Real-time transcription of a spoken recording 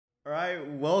All right,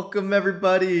 welcome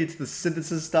everybody to the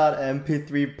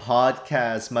synthesis.mp3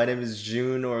 podcast. My name is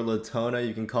June or Latona.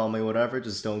 You can call me whatever,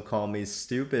 just don't call me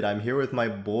stupid. I'm here with my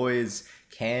boys,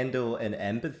 Candle and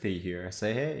Empathy here.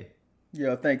 Say hey.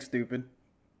 Yo, thanks, stupid.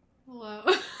 Hello.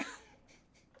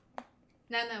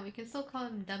 No, we can still call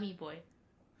him Dummy Boy.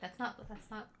 That's not.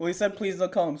 Well, he said please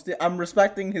don't call him I'm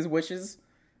respecting his wishes,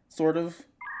 sort of.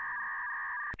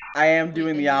 I am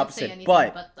doing the opposite,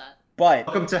 but that.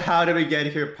 Welcome to How Did We Get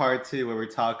Here Part 2, where we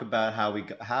talk about how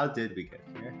did we get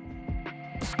here.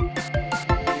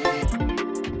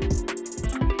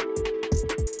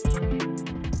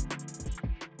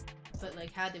 But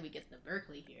like, how did we get to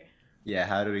Berkeley here? Yeah,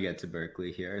 how did we get to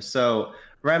Berkeley here? So,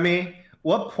 Remy,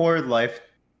 what poor life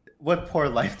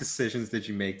decisions did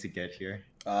you make to get here?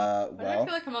 I feel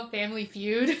like I'm on Family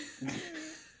Feud.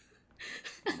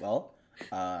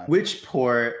 Which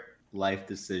poor life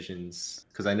decisions?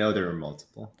 Because I know there were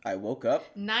multiple. I woke up.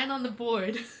 9 on the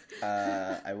board.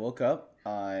 I woke up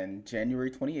on January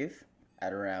 28th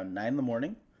at around 9 in the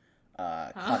morning.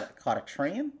 Caught a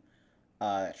train.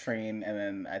 And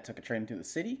then I took a train to the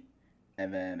city.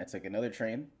 And then I took another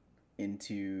train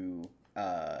into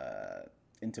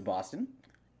Boston.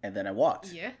 And then I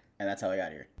walked. Yeah. And that's how I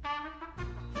got here.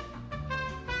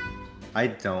 I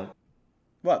don't.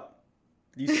 What?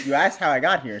 You asked how I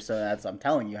got here, so I'm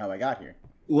telling you how I got here.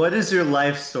 What is your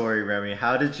life story, Remy?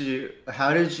 How did you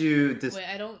Wait,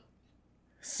 I don't.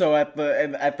 So at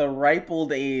the ripe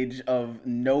old age of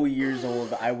no years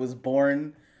old, I was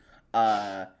born.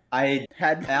 I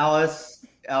had Alice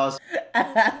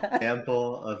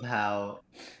example of how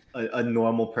a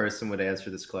normal person would answer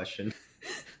this question.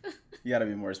 You gotta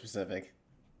be more specific.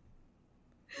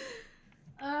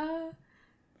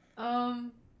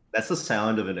 That's the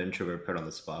sound of an introvert put on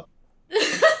the spot.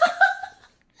 I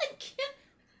can't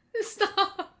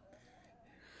stop.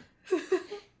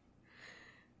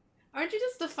 Aren't you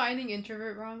just defining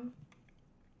introvert wrong?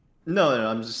 No,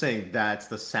 I'm just saying that's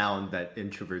the sound that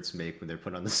introverts make when they're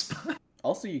put on the spot.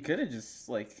 Also, you could have just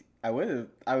I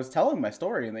was telling my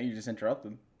story and then you just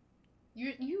interrupted.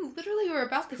 You literally were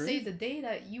about to say the day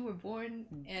that you were born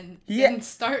and didn't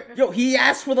start. Yo, he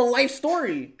asked for the life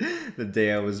story. The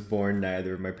day I was born,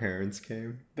 neither of my parents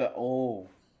came.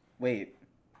 Wait.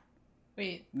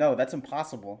 No, that's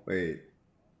impossible. Wait.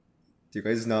 Do you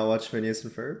guys not watch Phineas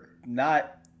and Ferb?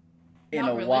 Not in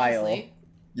a while.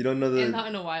 You don't know not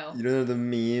in a while. You don't know the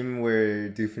meme where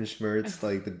Doofenshmirtz,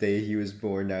 like the day he was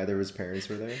born, neither of his parents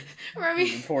were there?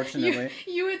 Remy, unfortunately.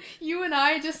 You and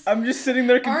I just... I'm just sitting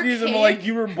there confused. I'm like,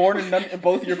 you were born and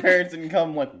both your parents didn't come.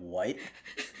 I'm like, what?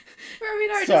 Remy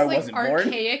and I are just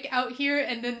archaic out here,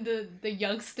 and then the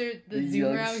youngster, the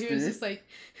zoomer out here is just like...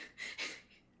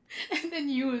 And then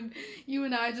you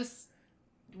and I just...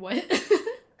 What?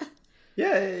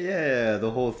 Yeah.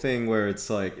 The whole thing where it's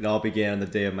like, it all began on the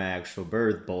day of my actual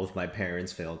birth. Both my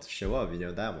parents failed to show up. You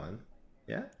know that one?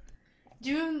 Yeah?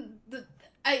 June,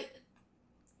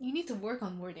 you need to work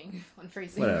on wording, on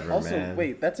phrasing. Whatever, also, man.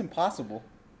 Wait, that's impossible.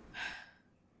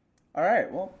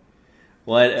 Alright, well.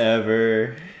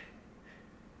 Whatever.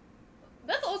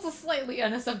 That's also slightly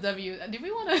NSFW. Do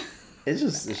we want to... It's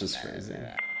just phrasing.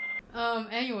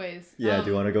 Anyways. Yeah,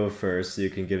 do you want to go first so you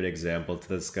can give an example to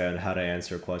this guy on how to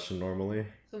answer a question normally?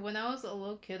 So when I was a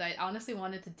little kid, I honestly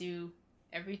wanted to do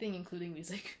everything, including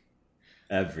music.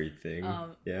 Everything.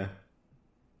 Yeah.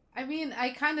 I mean,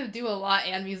 I kind of do a lot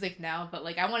and music now, but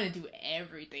like I want to do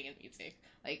everything in music.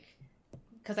 Like,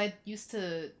 because I used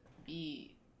to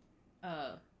be,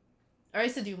 or I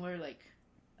used to do more like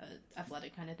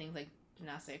athletic kind of things, like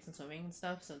gymnastics and swimming and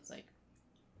stuff. So it's like,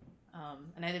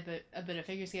 and I did a bit of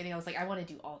figure skating. I was like, I want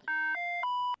to do all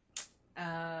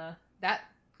the... That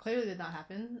clearly did not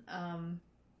happen.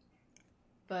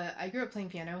 But I grew up playing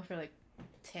piano for like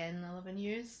 10, 11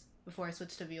 years before I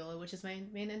switched to viola, which is my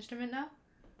main instrument now,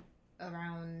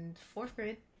 around 4th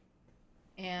grade.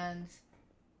 And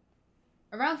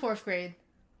around 4th grade,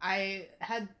 I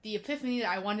had the epiphany that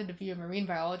I wanted to be a marine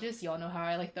biologist. Y'all know how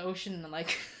I like the ocean and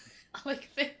like, I like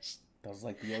fish. That was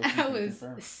like the ocean. I was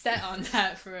set on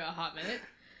that for a hot minute.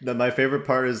 No, my favorite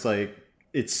part is like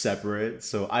it's separate.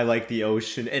 So I like the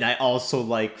ocean and I also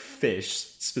like fish,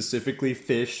 specifically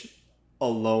fish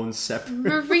alone separate.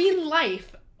 Marine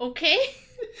life, okay?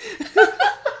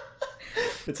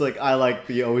 It's like I like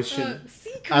the ocean.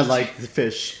 I like the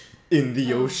fish in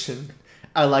the ocean.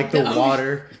 I like the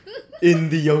water in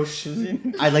the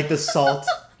ocean. I like the salt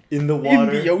in the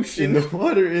water. In the ocean. In the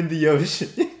water in the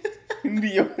ocean.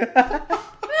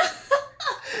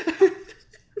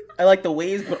 I like the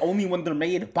waves, but only when they're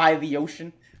made by the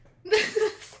ocean.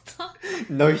 Stop.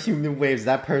 No human waves.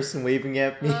 That person waving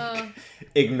at me.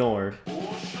 Ignore.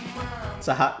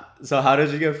 So how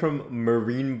did you get from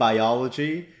marine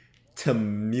biology to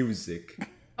music?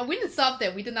 Oh, we didn't stop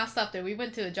there. We did not stop there. We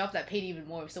went to a job that paid even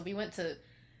more. So we went to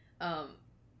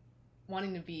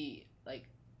wanting to be like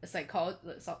a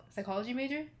psychology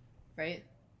major, right?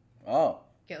 Oh.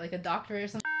 Get like a doctorate or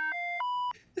something.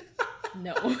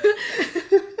 No.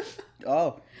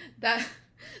 Oh. That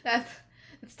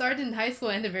it started in high school,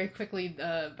 ended very quickly.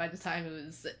 By the time it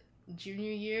was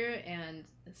junior year and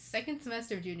second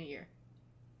semester of junior year,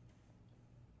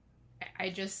 I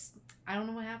don't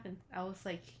know what happened. I was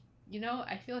like,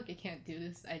 I feel like I can't do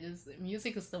this.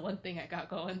 Music is the one thing I got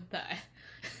going that.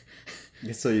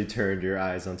 So you turned your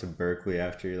eyes onto Berkeley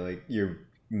after like your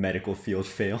medical field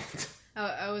failed.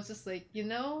 I was just like,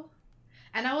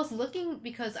 and I was looking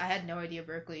because I had no idea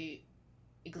Berkeley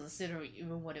existed or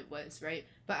even what it was, right?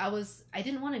 But I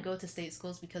didn't want to go to state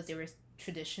schools because they were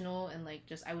traditional and like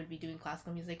just I would be doing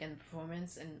classical music and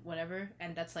performance and whatever,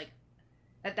 and that's like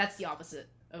that's the opposite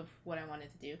of what I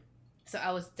wanted to do. So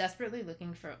I was desperately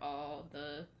looking for all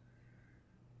the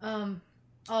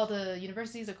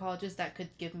universities or colleges that could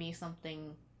give me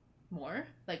something more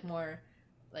like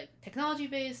technology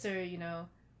based, or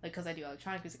like because I do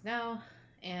electronic music now.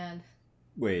 And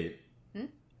wait,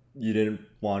 you didn't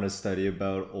want to study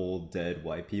about old dead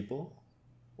white people?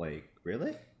 Like,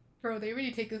 really? Bro, they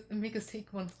already make us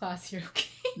take one class here, okay?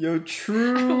 Yo,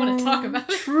 true. I don't want to talk about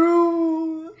it.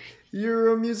 True.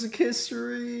 Euro music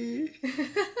history.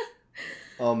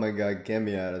 Oh my god, get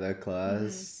me out of that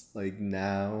class. Like,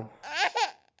 now.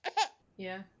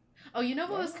 Yeah. Oh, you know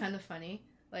what was kind of funny?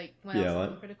 Like, when I was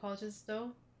looking for the colleges,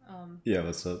 though? Yeah,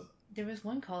 what's up? There was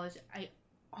one college, I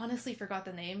honestly forgot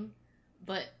the name,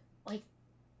 but, like,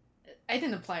 I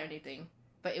didn't apply or anything,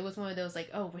 but it was one of those, like,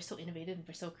 oh, we're so innovative and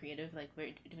we're so creative, like,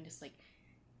 we're doing this, like,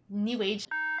 new age,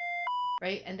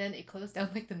 right? And then it closed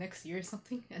down, like, the next year or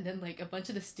something, and then, like, a bunch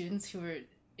of the students who were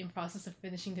in process of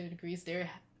finishing their degrees there,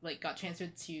 like, got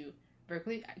transferred to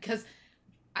Berkeley, because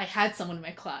I had someone in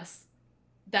my class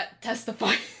that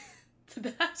testified to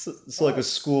that. So like a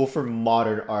school for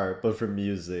modern art, but for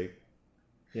music.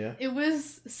 Yeah. It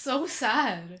was so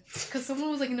sad because someone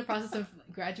was like in the process of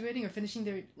graduating or finishing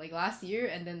their like last year,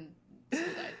 and then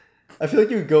school died. I feel like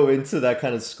you go into that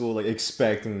kind of school like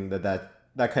expecting that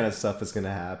kind of stuff is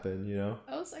gonna happen,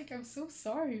 I was like, I'm so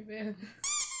sorry, man.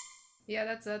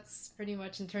 Yeah, that's pretty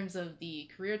much in terms of the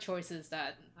career choices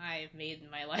that I've made in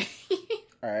my life.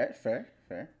 All right, fair.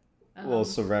 Well,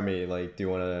 so Remy, like, do you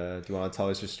wanna tell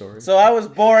us your story? So I was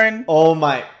born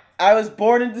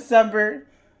in December.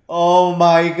 Oh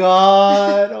my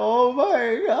god! Oh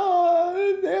my god!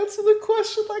 Answer the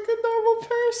question like a normal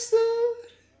person.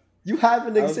 You have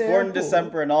an example. I was born in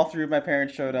December, and all three of my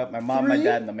parents showed up. My mom, my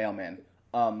dad, and the mailman.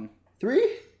 3?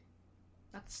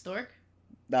 Not the stork?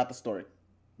 Not the stork.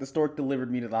 The stork delivered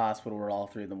me to the hospital where all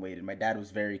three of them waited. My dad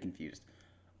was very confused.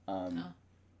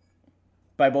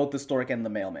 By both the stork and the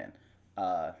mailman.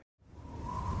 But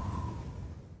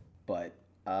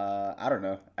I don't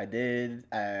know. I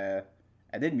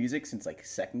did music since like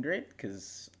second grade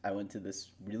because I went to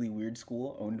this really weird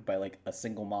school owned by like a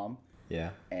single mom. Yeah.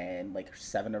 And like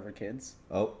 7 of her kids.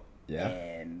 Oh, yeah.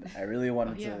 And I really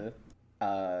wanted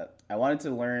I wanted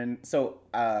to learn. So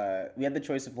we had the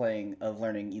choice of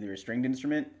learning either a stringed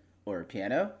instrument or a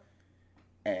piano.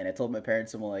 And I told my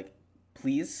parents, I'm like,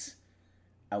 please,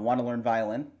 I want to learn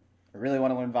violin. I really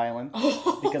want to learn violin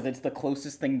because it's the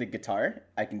closest thing to guitar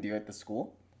I can do at the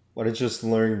school. Why don't you just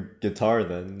learn guitar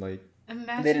then? Like,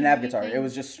 imagine they didn't have guitar. It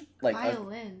was just like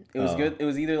violin. It was good. It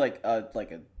was either like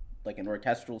an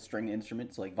orchestral string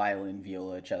instrument, so like violin,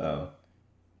 viola, cello.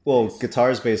 Well,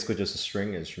 guitar is basically just a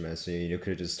string instrument, so you could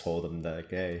have just told them that,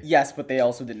 hey. Yes, but they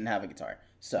also didn't have a guitar.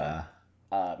 So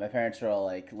my parents were all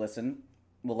like, listen,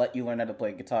 we'll let you learn how to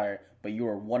play guitar, but you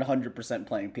are 100%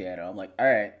 playing piano. I'm like, all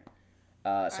right.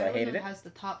 So I hated it. It has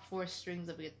the top 4 strings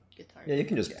of a guitar. Yeah, you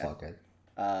can just pluck it.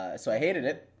 So I hated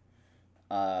it.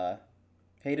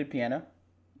 Hated piano.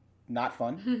 Not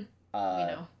fun.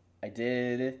 I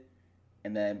did,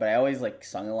 but I always like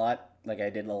sung a lot. Like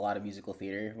I did a lot of musical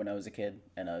theater when I was a kid,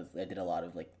 and I did a lot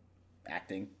of like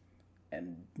acting.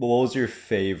 And well, what was your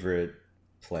favorite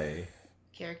play?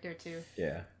 Character too.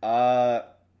 Yeah.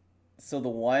 So the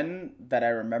one that I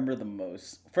remember the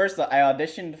most, first I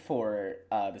auditioned for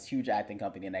this huge acting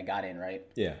company and I got in, right?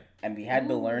 Yeah. And we had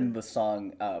to learn the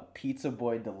song Pizza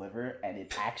Boy Deliver, and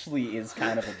it actually is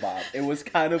kind of a bop. It was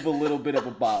kind of a little bit of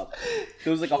a bop.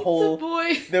 There was like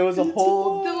there was a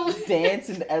whole dance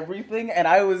and everything, and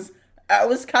I was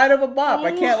kind of a bop.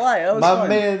 I can't lie. It was fun.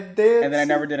 Man danced. And then I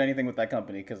never did anything with that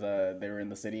company because they were in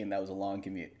the city and that was a long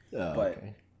commute. Oh, but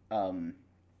okay.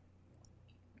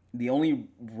 The only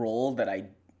role that I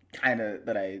kind of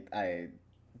that I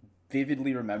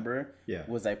vividly remember Yeah.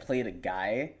 was I played a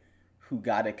guy who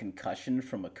got a concussion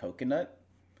from a coconut,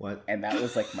 What? and that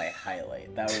was like my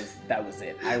highlight. That was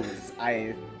it.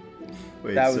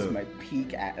 Wait, That was so my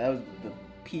peak. That was the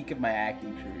peak of my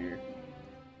acting career.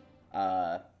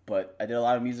 But I did a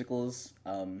lot of musicals.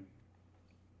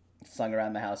 Sung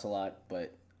around the house a lot,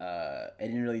 but I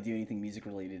didn't really do anything music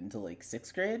related until like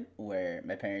 6th grade, where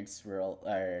my parents were all,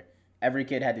 or every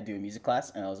kid had to do a music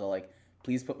class, and I was all like,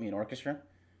 "Please put me in orchestra."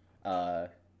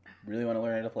 Really want to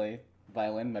learn how to play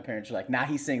violin. My parents were like, "Nah,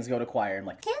 he sings. Go to choir." I'm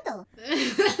like, Candle.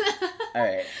 "All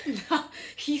right." No,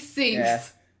 he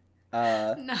sings.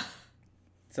 Yeah. No.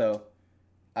 So,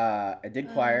 I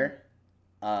did choir,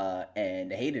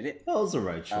 and I hated it. that was the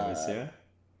right choice. Yeah.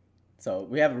 So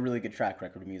we have a really good track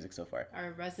record of music so far.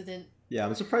 Our resident Yeah,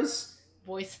 I'm surprised.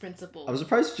 voice principal. I'm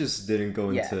surprised you just didn't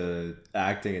go Yeah. into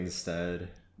acting instead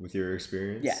with your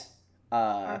experience. Yeah.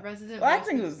 Our resident Well, voice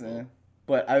acting was, principal.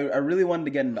 but I really wanted to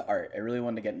get into art. I really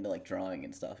wanted to get into like drawing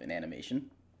and stuff and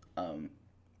animation.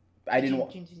 I didn't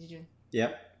want. June.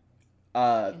 Yep.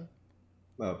 Uh,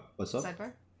 Oh, what's up?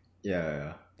 Sidebar.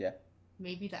 Yeah.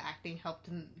 Maybe the acting helped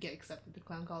him get accepted to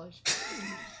clown college.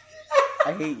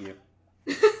 I hate you.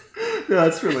 No,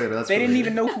 that's for later. That's They for didn't later.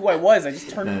 even know who I was. I just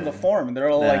turned in the form, and they're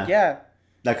all Nah. like, "Yeah."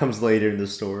 That comes later in the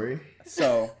story.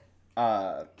 So,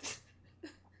 I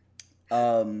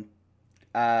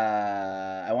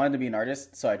wanted to be an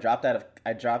artist, so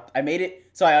I made it.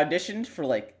 So I auditioned for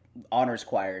like honors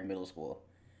choir in middle school.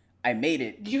 I made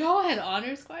it. You all had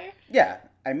honors choir? Yeah,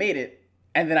 I made it,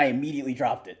 and then I immediately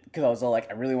dropped it because I was all like,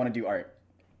 I really want to do art.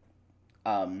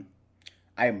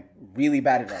 I am really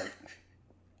bad at art.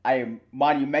 I am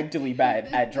monumentally bad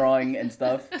at drawing and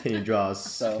stuff. Can you draw?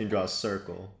 So- Can you draw a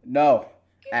circle? No, Can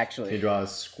you actually, draw a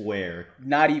square?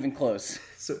 not even close.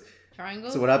 So, Triangle?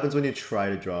 so what happens when you try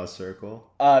to draw a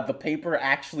circle? The paper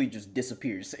actually just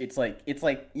disappears. It's like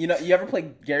you ever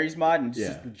play Gary's Mod and it's Yeah.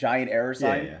 just the giant error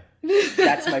sign? Yeah.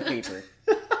 That's my paper.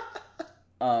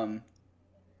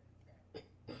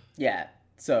 Yeah.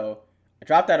 So I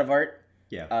dropped out of art.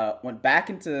 Yeah. Went back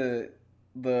into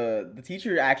the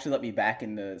teacher actually let me back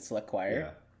into select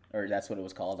choir, or that's what it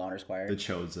was called, honors choir. The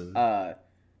chosen.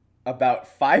 About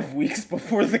 5 weeks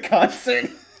before the concert.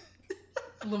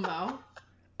 Lamau?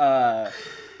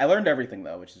 I learned everything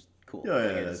though, which is cool. yeah,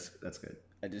 Like, that's good.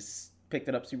 I just picked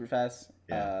it up super fast.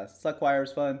 Yeah. Select choir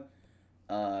was fun.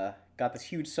 Got this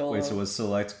huge solo. Wait, so was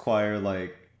select choir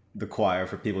like the choir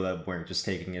for people that weren't just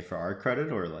taking it for art credit,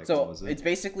 or like So what was it? it's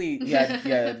basically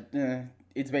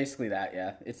it's basically that,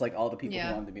 yeah. It's like all the people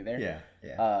who wanted to be there.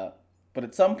 Yeah. But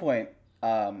at some point,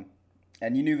 and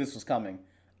you knew this was coming,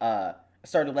 I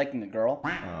started liking a girl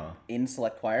in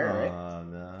select choir, right?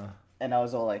 No. And I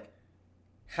was all like,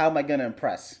 how am I gonna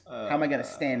impress? How am I gonna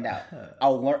stand out?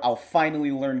 I'll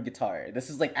finally learn guitar. This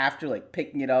is like after like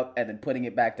picking it up and then putting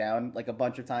it back down like a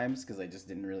bunch of times because I just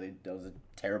didn't really. I was a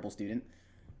terrible student.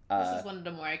 This is one of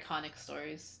the more iconic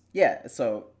stories. Yeah,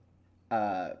 so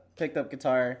picked up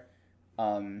guitar.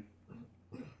 Went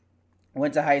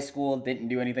to high school. Didn't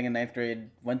do anything in 9th grade.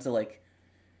 Went to like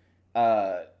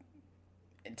 10th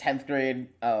grade.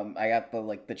 I got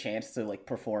the chance to like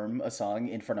perform a song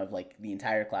in front of like the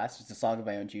entire class. It's a song of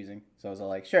my own choosing. So I was all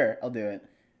like, sure, I'll do it.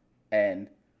 And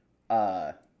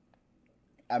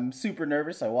I'm super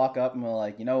nervous. I walk up and I'm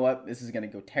like, you know what? This is gonna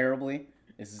go terribly.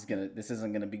 This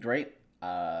isn't gonna be great.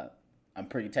 I'm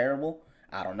pretty terrible.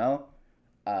 I don't know.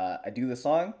 I do the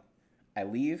song. I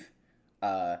leave.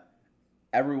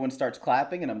 Everyone starts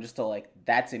clapping, and I'm just all like,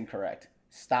 that's incorrect.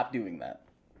 Stop doing that.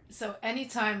 So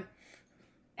anytime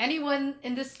anyone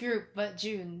in this group but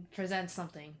June presents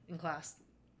something in class.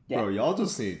 Yeah. Bro, y'all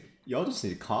just need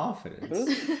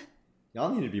confidence.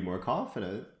 Y'all need to be more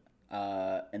confident.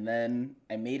 And then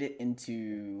I made it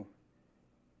into,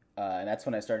 and that's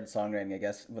when I started songwriting, I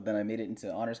guess. But then I made it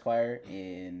into honors choir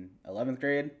in 11th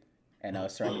grade, and I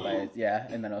was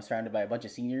surrounded by a bunch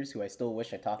of seniors who I still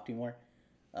wish I talked to more,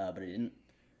 but I didn't.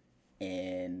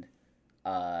 And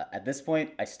at this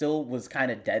point, I still was kind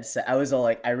of dead set. I was all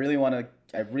like, I really want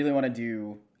to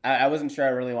do. I wasn't sure I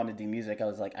really wanted to do music. I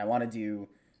was like, I want to do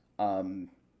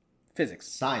physics,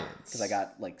 Science. because I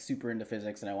got like super into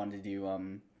physics, and I wanted to do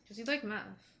Because you like math.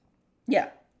 yeah.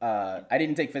 I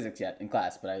didn't take physics yet in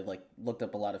class, but I like looked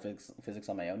up a lot of physics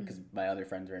on my own because my other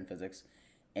friends are in physics,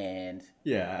 and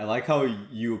Yeah, I like how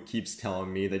you keeps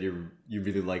telling me that you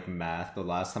really like math. The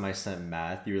last time I sent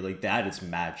math, you were like, "Dad, it's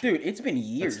magic." dude, it's been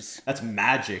years. That's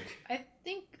magic. I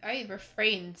think I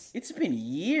refrained. It's been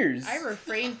years. I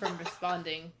refrained from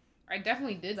responding. I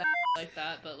definitely did that like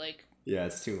that, but like, Yeah,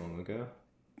 it's too long ago.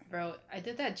 bro, I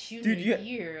did that junior Dude,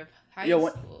 year of high Yeah,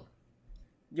 what- school.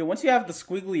 Yo, once you have the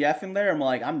squiggly F in there, I'm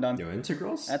like, I'm done. Yo,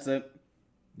 integrals? That's it.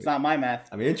 It's not my math.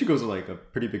 I mean, integrals are like a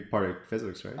pretty big part of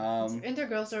physics, right?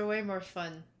 Integrals are way more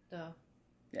fun, though.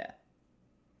 Yeah.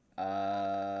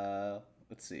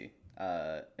 Let's see.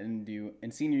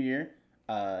 In senior year,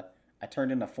 I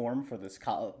turned in a form for this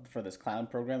clown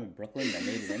program in Brooklyn. And I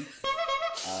made it in.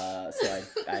 So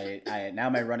I now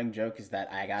my running joke is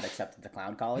that I got accepted to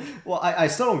clown college. Well, I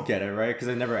still don't get it, right? Because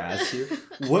I never asked you.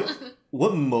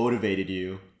 What motivated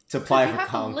you to apply for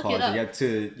clown college? You had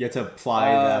to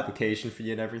apply the application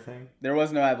fee and everything. There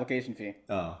was no application fee.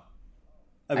 Oh,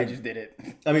 I just did it.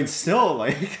 I mean, still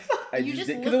like.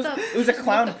 It was a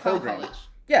clown program.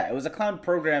 Yeah, it was a clown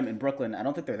program in Brooklyn. I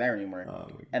don't think they're there anymore.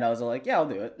 And I was like, yeah, I'll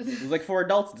do it. It was like for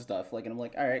adults and stuff. Like, and I'm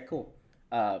like, all right, cool.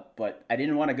 But I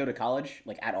didn't want to go to college,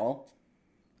 like, at all.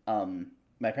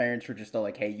 My parents were just all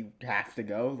like, hey, you have to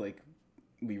go. Like,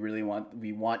 we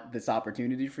want this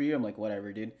opportunity for you. I'm like,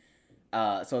 whatever, dude. So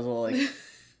I was all like,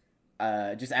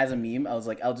 just as a meme, I was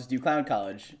like, I'll just do clown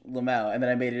college, Lamau. And then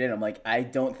I made it in. I'm like, I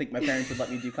don't think my parents would let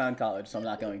me do clown college, so I'm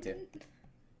not going to.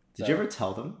 Did you ever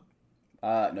tell them?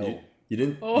 No. You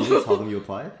didn't tell them you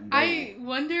applied? No. I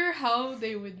wonder how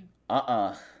they would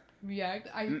react.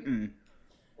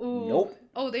 Nope.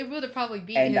 Oh, they would have probably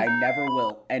beat his... I never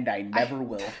will. I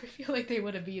feel like they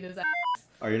would have beat his ass.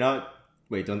 Are you not...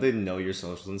 Wait, don't they know your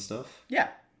socials and stuff? Yeah.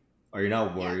 Are you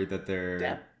not worried that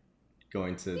they're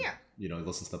going to,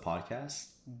 listen to the podcast?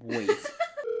 Wait.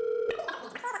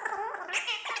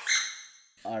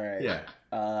 All right. Yeah.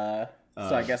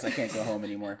 So I guess I can't go home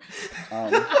anymore.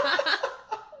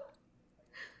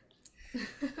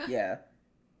 Yeah.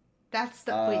 That's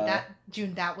the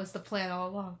June. That was the plan all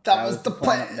along. That was the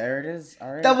plan. There it is.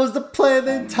 All right. That was the plan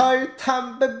the entire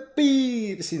time,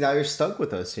 baby. See, now you're stuck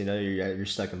with us. You know, you're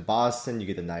stuck in Boston. You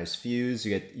get the nice views.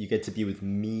 You get to be with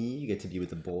me. You get to be with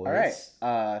the boys. All right.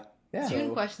 Yeah.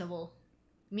 June questionable.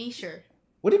 Me sure.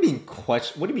 What do you mean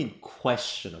What do you mean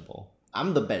questionable?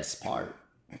 I'm the best part.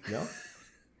 You know.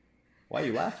 Why are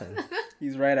you laughing?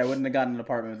 He's right. I wouldn't have gotten an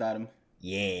apartment without him.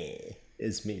 Yeah,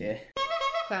 it's me. Yeah.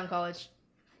 Clown college.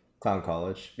 Clown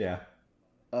college, yeah.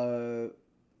 I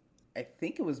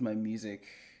think it was my music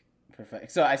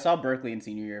So I saw Berkeley in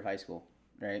senior year of high school,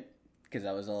 right? Because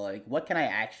I was all like, what can I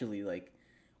actually like?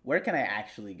 Where can I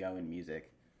actually go in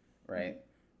music, right?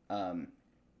 And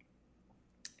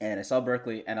I saw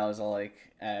Berkeley, and I was all like,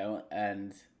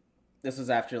 and this was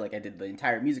after like I did the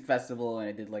entire music festival, and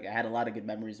I had a lot of good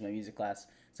memories in my music class.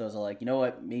 So I was all like, you know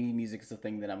what? Maybe music is the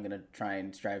thing that I'm gonna try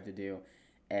and strive to do.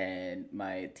 And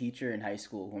my teacher in high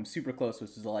school, who I'm super close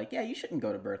with, was like, yeah, you shouldn't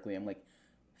go to Berkeley. I'm like,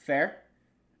 fair.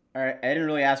 All right. I didn't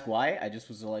really ask why. I just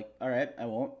was like, all right, I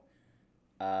won't.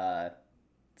 For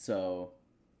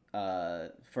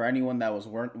anyone that was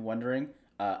wondering,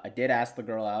 I did ask the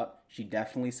girl out. She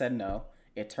definitely said no.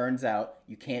 It turns out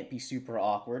you can't be super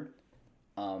awkward.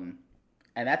 And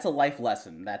that's a life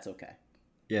lesson. That's okay.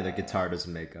 Yeah, the guitar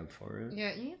doesn't make up for it.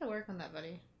 Yeah, you need to work on that,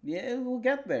 buddy. Yeah, we'll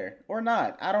get there. Or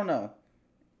not. I don't know.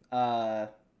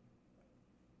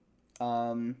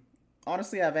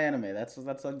 Honestly, I have anime. That's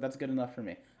good enough for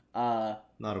me. Not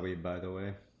a weeb, by the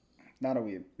way. Not a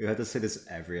weeb. We have to say this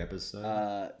every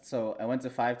episode. So I went to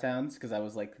Five Towns because I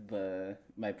was like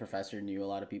my professor knew a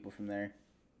lot of people from there,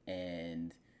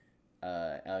 and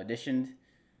I auditioned.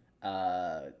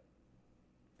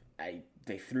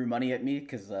 They threw money at me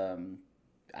because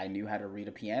I knew how to read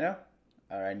a piano.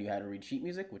 Or I knew how to read sheet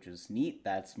music, which was neat.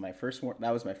 That was my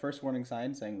first warning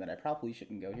sign saying that I probably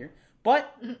shouldn't go here.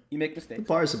 But you make mistakes. The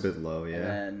bar's a bit low, yeah. And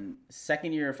then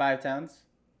second year of Five Towns,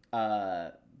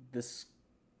 this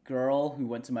girl who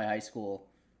went to my high school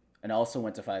and also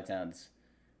went to Five Towns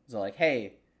was like,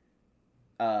 hey,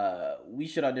 we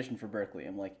should audition for Berkeley.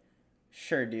 I'm like,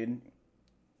 sure, dude.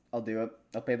 I'll do it.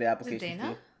 I'll pay the application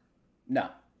fee. No.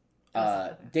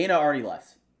 Dana already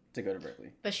left to go to Berkeley.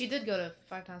 But she did go to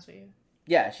Five Towns with you.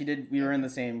 Yeah, she did. We were in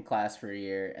the same class for a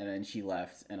year, and then she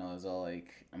left, and I was all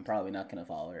like, I'm probably not going to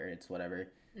follow her. It's whatever.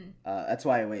 That's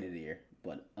why I waited a year.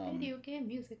 But Video Game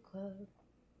Music Club.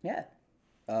 Yeah.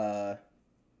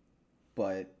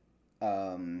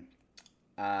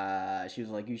 She was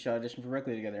like, you should audition for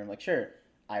Berkeley together. I'm like, sure.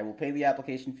 I will pay the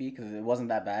application fee, because it wasn't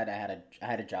that bad. I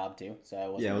had a job, too. So I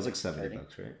wasn't. Yeah, it was like $70,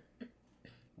 right?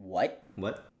 What?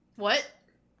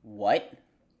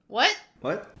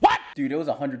 Dude, it was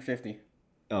 $150.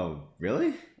 Oh,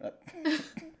 really?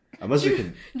 I must be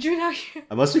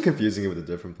confusing it with a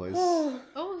different place. Oh,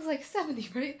 it was like 70,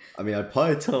 right? I mean, I'd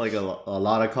probably tell like a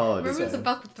lot of colleges. Remember, was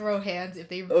about to throw hands if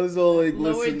they I was all like,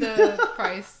 lowered the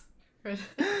price.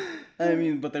 I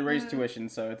mean, but they raised tuition,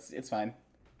 so it's fine.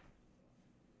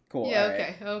 Cool. Yeah.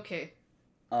 Right. Okay.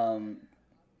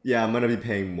 Yeah, I'm gonna be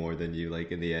paying more than you,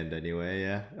 like in the end anyway.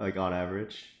 Yeah, like on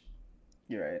average.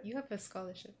 You're right. You have a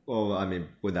scholarship. Well, I mean,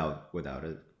 without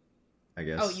it, I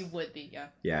guess. Oh, you would be, yeah.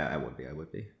 Yeah, I would be. I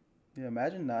would be. Yeah,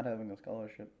 imagine not having a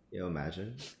scholarship. Yo,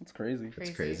 imagine. It's crazy.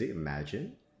 That's crazy.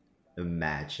 Imagine.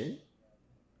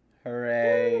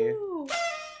 Hooray. Woo!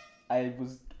 I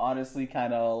was honestly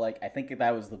kind of like, I think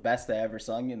that was the best I ever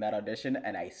sung in that audition,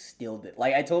 and I still did.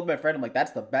 Like, I told my friend, I'm like,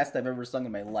 that's the best I've ever sung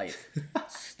in my life.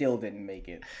 Still didn't make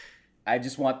it. I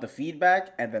just want the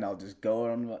feedback, and then I'll just go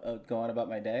on about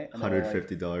my day. And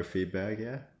 $150 feedback,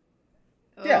 yeah.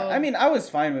 Yeah, Oh. I mean, I was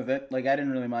fine with it. Like, I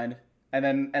didn't really mind. And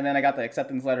then I got the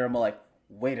acceptance letter, and I'm like,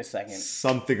 wait a second.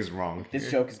 Something's wrong. This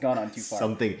here. joke has gone on too far.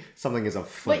 Something is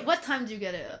afoot. Wait, what time did you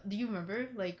get it? Do you remember?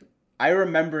 Like, I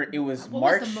remember it was what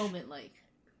March. was the moment like?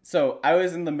 So I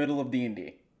was in the middle of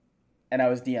D&D, and I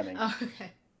was DMing. Oh,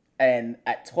 okay. And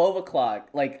at 12 o'clock,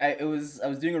 like I was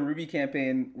doing a Ruby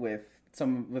campaign with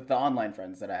the online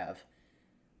friends that I have.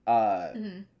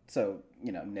 So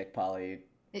Nick, Polly,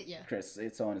 Yeah. Chris,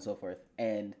 so on and so forth,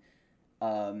 and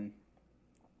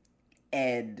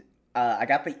I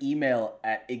got the email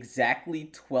at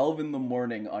exactly 12 in the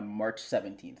morning on March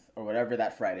 17th or whatever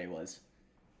that Friday was,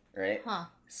 right? Huh.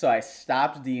 So I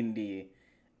stopped D&D,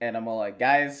 and I'm all like,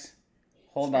 guys,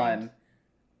 hold on.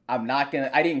 I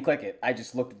didn't click it. I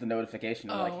just looked at the notification.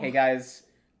 I'm like, hey guys,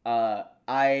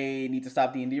 I need to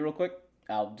stop D&D real quick.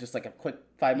 I'll just like a quick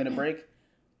 5-minute break.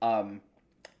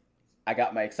 I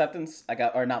got my acceptance.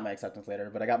 Not my acceptance later,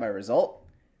 but I got my result.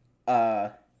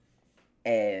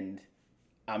 And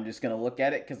I'm just going to look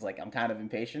at it because like I'm kind of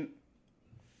impatient.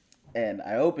 And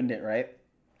I opened it, right?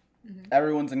 Mm-hmm.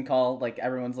 Everyone's in call. Like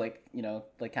everyone's like,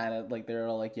 like kind of like they're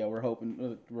all like, yo, we're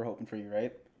hoping for you,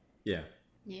 right? Yeah.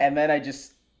 And then I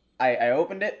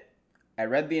opened it. I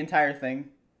read the entire thing.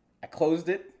 I closed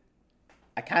it.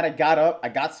 I kind of got up. I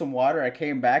got some water. I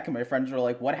came back, and my friends were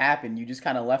like, "What happened? You just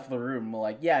kind of left the room." I'm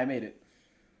like, "Yeah, I made it."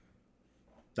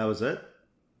 That was it.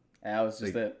 And that was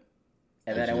just it.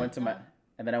 And then I went to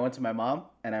my mom,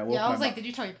 and I woke. Yeah, I was like, "Did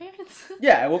you tell your parents?"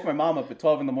 Yeah, I woke my mom up at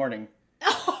 12 in the morning.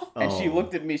 Oh. And she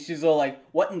looked at me. She's all like,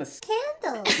 "What in the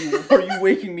candle are you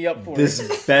waking me up for?"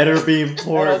 This better be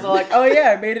important. And I was all like, "Oh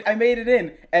yeah, I made it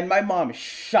in." And my mom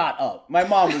shot up. My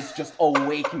mom was just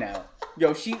awake now.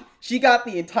 Yo, she got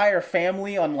the entire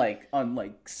family on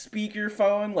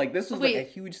speakerphone. Like this was like a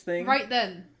huge thing. Right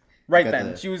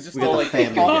then. She was just all like,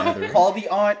 call the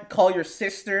aunt, call your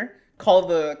sister, call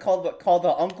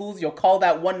the uncles. You'll call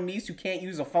that one niece who can't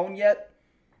use a phone yet.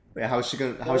 Wait, how's she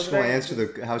gonna answer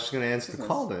the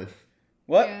call then?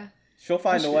 What? Yeah. She'll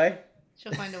find a way.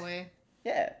 She'll find a way.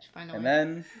 Yeah. She'll find a way. And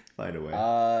then find a way.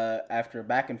 After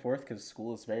back and forth, because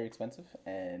school is very expensive,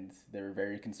 and they were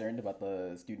very concerned about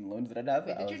the student loans that I'd have.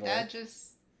 Wait, did your dad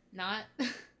just not?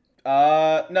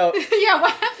 No. Yeah,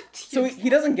 what happened to So you? he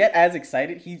doesn't get as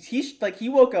excited. He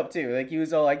woke up too. Like he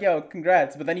was all like, "Yo,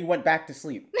 congrats!" But then he went back to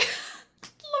sleep.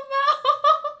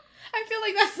 I feel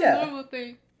like that's the normal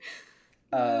thing.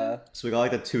 So we got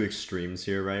like the two extremes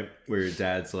here, right? Where your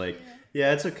dad's like,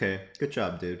 "Yeah, it's okay, good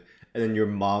job, dude," and then your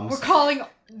mom's We're calling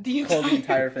the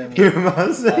entire family. Your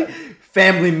mom's like,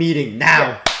 "Family meeting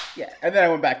now." Yeah, and then I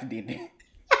went back to D&D.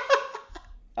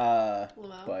 But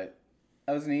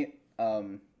that was neat.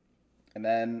 And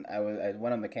then I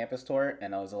went on the campus tour,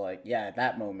 and I was like, yeah, at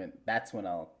that moment, that's when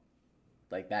I'll,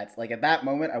 like, that's, like, at that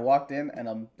moment, I walked in, and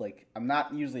I'm, like, I'm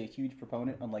not usually a huge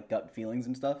proponent on, like, gut feelings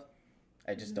and stuff.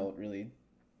 I just don't really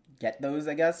get those,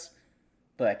 I guess.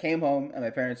 But I came home, and my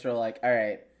parents were like, all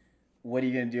right, what are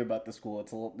you going to do about the school?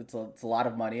 It's a lot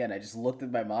of money. And I just looked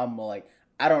at my mom, and I'm like,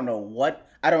 I don't know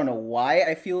why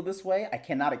I feel this way. I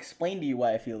cannot explain to you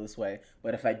why I feel this way.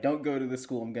 But if I don't go to this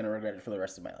school, I'm going to regret it for the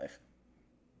rest of my life.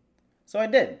 So I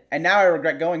did. And now I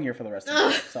regret going here for the rest of my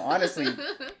life. So honestly...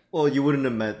 Well, you wouldn't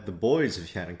have met the boys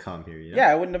if you hadn't come here, you know? Yeah,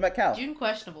 I wouldn't have met Cal. June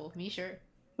questionable. Me sure.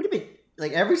 What do you mean?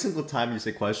 Like, every single time you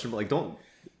say questionable, like, don't...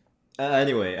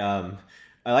 anyway, I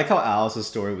like how Alice's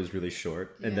story was really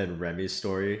short, and then Remy's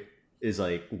story is,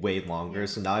 like, way longer.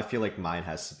 So now I feel like mine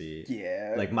has to be...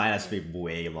 Yeah. Like, mine has to be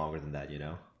way longer than that, you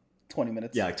know? 20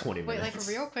 minutes. Yeah, like 20 minutes. Wait, like,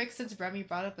 real quick, since Remy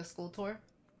brought up a school tour,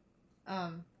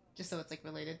 just so it's, like,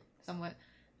 related somewhat,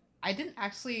 I didn't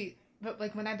actually... But,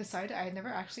 like, when I decided, I never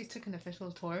actually took an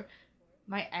official tour.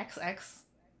 My ex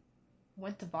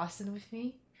went to Boston with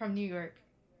me from New York.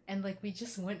 And, like, we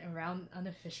just went around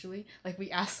unofficially. Like,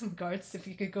 we asked some guards if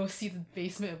we could go see the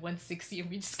basement of 160, and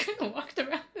we just kind of walked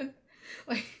around and,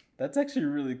 like... That's actually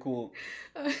really cool.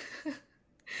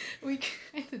 We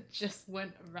kind of just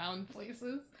went around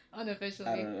places unofficially.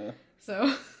 I don't know.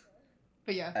 So,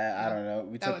 but yeah. I don't know.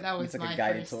 We took that was a my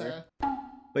guided first, tour.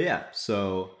 But yeah,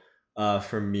 so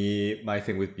For me, my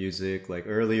thing with music, like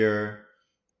earlier,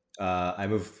 I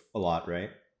moved a lot, right?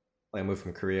 Like I moved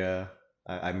from Korea.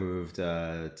 I moved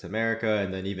to America,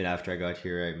 and then even after I got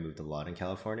here, I moved a lot in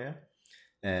California,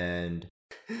 and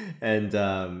and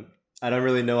I don't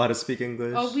really know how to speak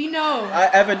English. Oh, we know.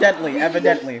 Evidently,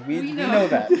 we know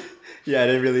that. Yeah, I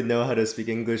didn't really know how to speak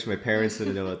English. My parents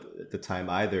didn't know at the time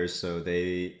either, so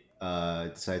they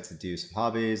decided to do some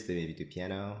hobbies. They maybe do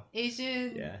piano.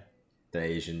 Asian. Yeah, the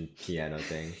Asian piano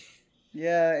thing.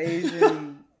 Yeah,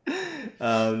 Asian.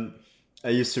 um, I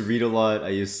used to read a lot.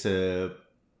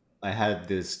 I had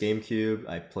this GameCube.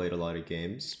 I played a lot of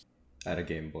games. I had a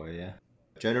Game Boy, yeah.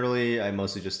 Generally, I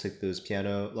mostly just took those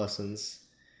piano lessons.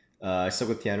 I stuck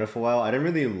with piano for a while. I didn't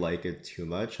really like it too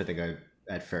much. I think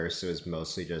at first it was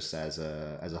mostly just as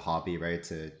a hobby, right?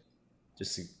 To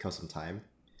just to kill some time.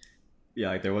 Yeah,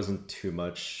 like there wasn't too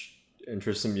much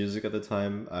interest in music at the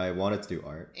time. I wanted to do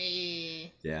art.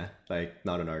 Yeah, like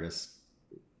not an artist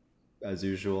as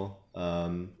usual.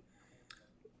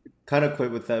 Kind of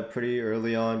quit with that pretty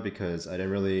early on because I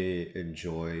didn't really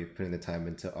enjoy putting the time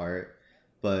into art.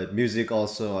 But music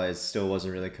also, I still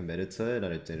wasn't really committed to it,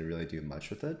 and I didn't really do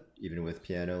much with it, even with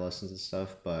piano lessons and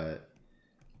stuff. But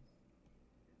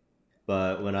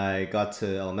when I got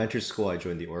to elementary school, I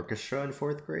joined the orchestra in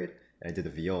fourth grade, and I did the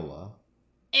viola.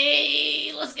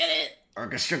 Hey, let's get it.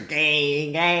 Orchestra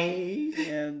gang, gang.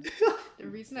 And The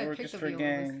reason I picked the orchestra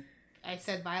viola was gang. I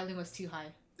said violin was too high.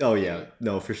 Oh yeah,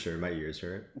 no, for sure. My ears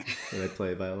hurt when I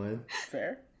play violin.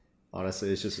 Fair.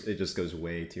 Honestly, it just goes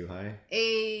way too high.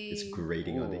 Hey. It's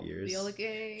grating on the Ooh. ears. Viola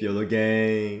gang. Viola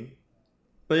gang.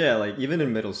 But yeah, like even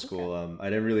in middle school, I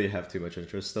didn't really have too much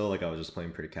interest though. Like I was just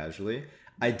playing pretty casually.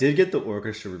 I did get the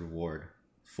orchestra reward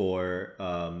for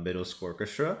middle school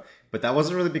orchestra, but that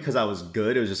wasn't really because I was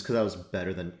good. It was just because I was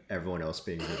better than everyone else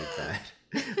being really bad.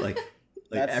 like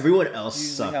That's everyone else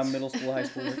Usually sucked how middle school, high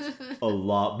school works. a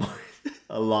lot more,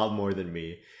 a lot more than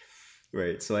me.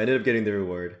 Right. So I ended up getting the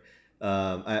reward.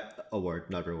 Award,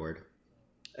 not reward.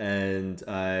 And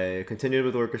I continued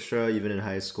with orchestra even in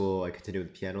high school. I continued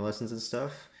with piano lessons and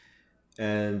stuff.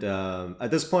 And at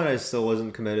this point, I still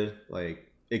wasn't committed.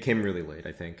 Like it came really late.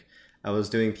 I think I was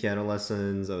doing piano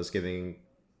lessons. I was giving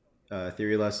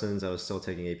theory lessons. I was still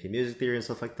taking AP music theory and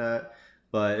stuff like that.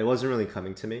 But it wasn't really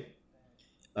coming to me.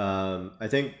 I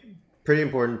think pretty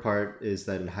important part is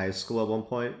that in high school at one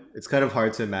point, it's kind of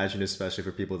hard to imagine, especially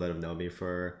for people that have known me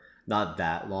for not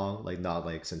that long, like not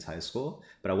like since high school.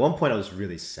 But at one point, I was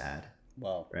really sad,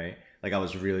 Wow. right? Like I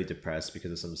was really depressed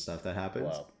because of some stuff that happened.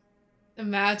 Wow.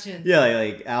 Imagine. Yeah,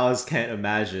 like Alice can't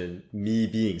imagine me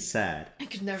being sad I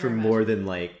could never for imagine. more than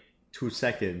like 2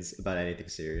 seconds about anything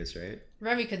serious, right?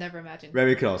 Remy could never imagine.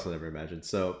 Remy could also never imagine.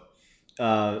 So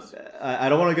I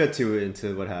don't want to go too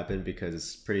into what happened because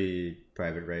it's pretty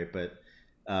private, right? But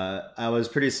I was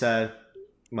pretty sad.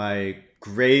 My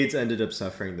grades ended up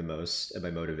suffering the most and my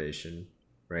motivation,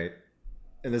 right?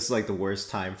 And this is like the worst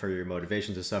time for your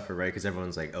motivation to suffer, right? Because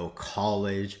everyone's like, oh,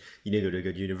 college, you need to go to a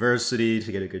good university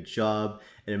to get a good job.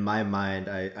 And in my mind,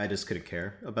 I just couldn't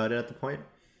care about it at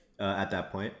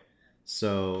that point.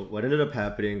 So what ended up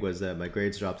happening was that my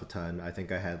grades dropped a ton. I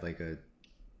think I had like a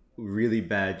really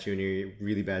bad junior,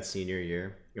 really bad senior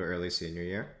year or early senior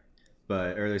year.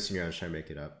 But early senior, I was trying to make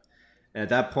it up. And at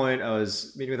that point, I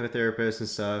was meeting with my therapist and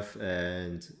stuff,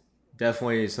 and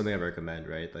definitely something I recommend,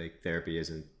 right? Like therapy it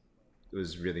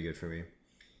was really good for me.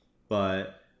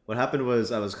 But what happened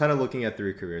was I was kind of looking at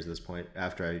 3 careers at this point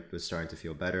after I was starting to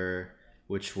feel better,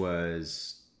 which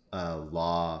was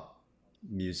law,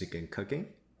 music, and cooking.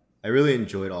 I really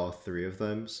enjoyed all 3 of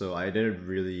them, so I didn't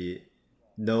really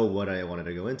know what I wanted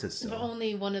to go into still. But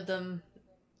only one of them.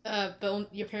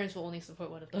 Your parents will only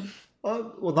support one of them.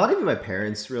 Well, not even my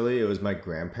parents really. It was my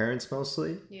grandparents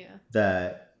mostly. Yeah.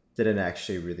 That didn't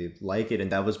actually really like it,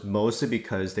 and that was mostly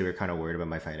because they were kind of worried about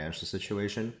my financial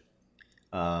situation.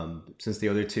 Since the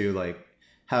other 2 like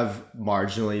have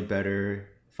marginally better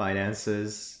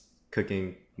finances,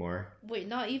 cooking more. Wait,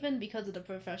 not even because of the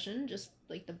profession, just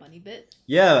like the money bit.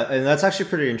 Yeah, and that's actually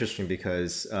pretty interesting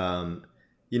because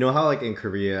you know how like in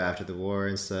Korea after the war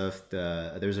and stuff,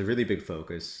 there's a really big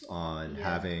focus on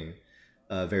having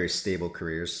very stable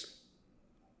careers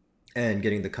and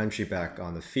getting the country back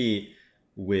on the feet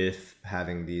with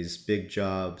having these big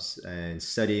jobs and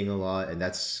studying a lot, and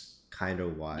that's kind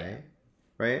of why,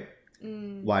 right?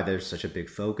 Why there's such a big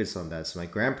focus on that. So my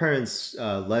grandparents,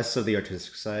 less of the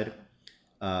artistic side,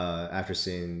 after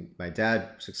seeing my dad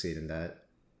succeed in that.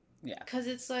 Yeah. Because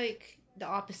it's like the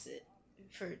opposite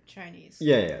for Chinese.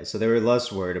 Yeah. So they were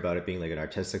less worried about it being like an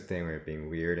artistic thing or it being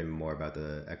weird and more about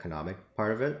the economic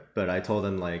part of it. But I told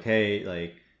them like, hey,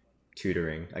 like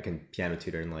tutoring, I can piano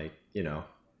tutor and like you know,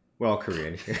 we're all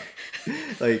Korean here.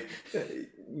 Like,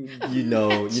 you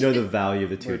know the value of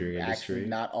the tutoring We're industry. actually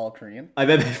not all Korean. I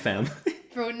met my family.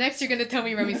 Bro, next you're gonna tell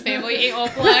me Remy's family ain't all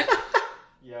black.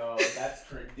 Yo, that's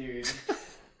trick, dude.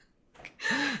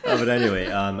 But anyway,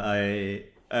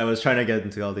 I was trying to get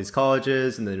into all these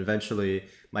colleges, and then eventually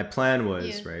my plan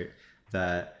was right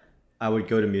that I would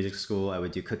go to music school. I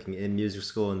would do cooking in music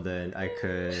school, and then I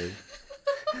could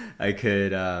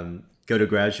go to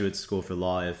graduate school for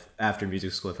law after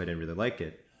music school if I didn't really like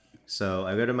it. So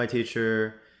I go to my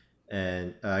teacher,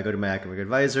 and I go to my academic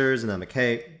advisors, and I'm like,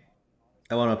 hey,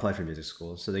 I want to apply for music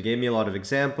school. So they gave me a lot of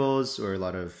examples or a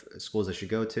lot of schools I should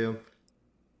go to.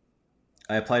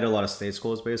 I applied to a lot of state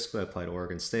schools, basically. I applied to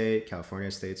Oregon State, California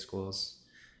State schools.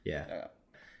 Yeah.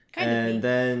 And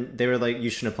then they were like, you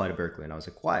shouldn't apply to Berkeley. And I was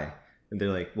like, why? And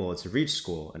they're like, well, it's a reach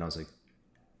school. And I was like,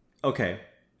 okay,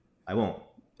 I won't.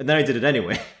 And then I did it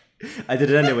anyway. I did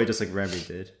it anyway, just like Remy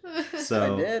did.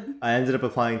 So I ended up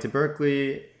applying to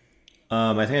Berkeley.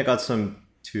 I think I got some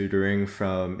tutoring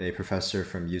from a professor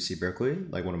from UC Berkeley,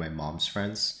 like one of my mom's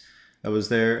friends that was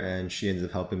there. And she ended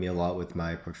up helping me a lot with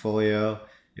my portfolio.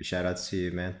 Shout outs to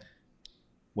you, man.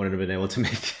 Wouldn't have been able to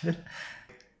make it.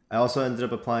 I also ended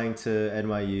up applying to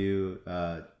NYU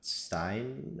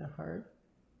Steinhardt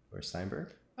or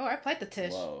Steinberg. Oh, I applied to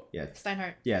Tisch. Whoa. Yeah.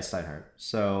 Steinhardt. Yeah, Steinhardt.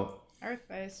 So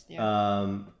yeah.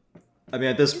 I mean,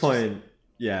 at this point,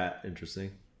 yeah, interesting.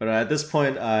 But at this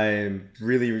point, I'm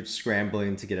really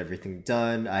scrambling to get everything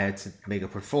done. I had to make a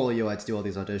portfolio. I had to do all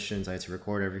these auditions. I had to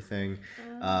record everything.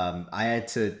 I had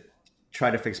to try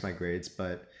to fix my grades,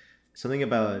 but something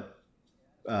about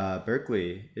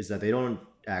Berkeley is that they don't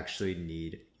actually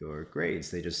need your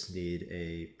grades. They just need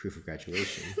a proof of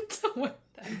graduation.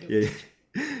 Yeah.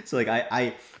 So like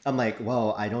I'm like,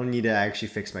 well, I don't need to actually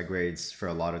fix my grades for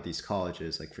a lot of these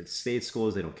colleges. Like for the state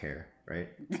schools, they don't care, right?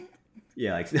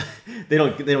 Yeah, like they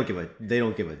don't give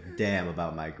a damn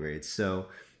about my grades. So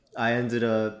I ended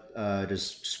up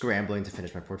just scrambling to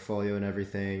finish my portfolio and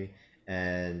everything.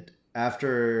 And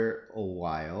after a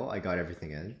while, I got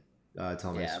everything in. To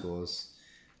all my schools.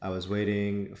 I was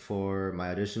waiting for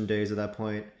my audition days at that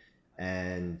point,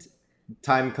 and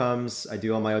time comes, I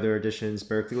do all my other auditions.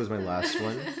 Berkeley was my last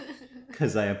one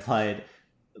because I applied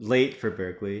late for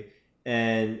Berkeley,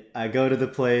 and I go to the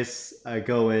place, I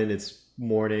go in, it's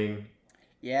morning,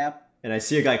 and I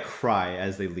see a guy cry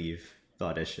as they leave the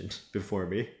audition before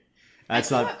me.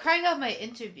 That's not crying out my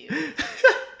interview.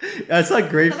 That's not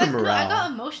great for morale. I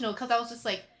got emotional because I was just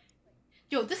like,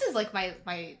 yo, this is like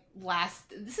my last.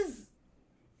 This is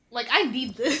like I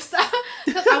need this.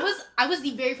 I was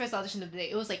the very first audition of the day.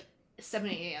 It was like 7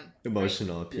 a.m.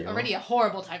 Emotional right? appeal. Already a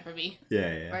horrible time for me.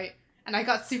 Yeah. Right, and I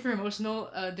got super emotional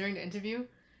during the interview.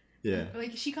 Yeah.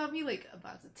 Like she got me like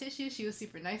about the tissue. She was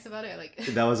super nice about it. Like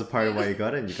that was a part of why you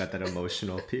got it. And you got that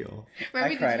emotional appeal.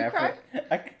 I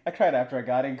cried after I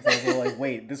got in because I was like,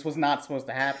 wait, this was not supposed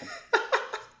to happen.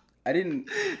 I didn't.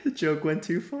 The joke went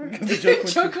too far. The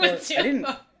joke went too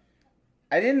far.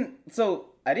 I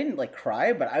didn't like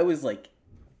cry, but I was like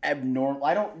abnormal.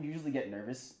 I don't usually get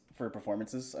nervous for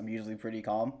performances. I'm usually pretty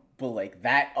calm, but like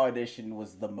that audition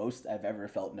was the most I've ever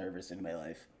felt nervous in my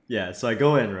life. Yeah, so I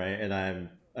go in, right, and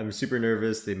I'm super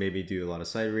nervous. They made me do a lot of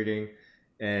sight reading,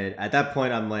 and at that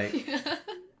point, I'm like,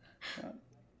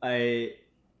 I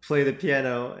play the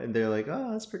piano, and they're like,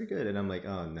 "Oh, that's pretty good," and I'm like,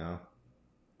 "Oh no."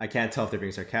 I can't tell if they're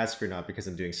being sarcastic or not because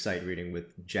I'm doing sight reading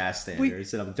with jazz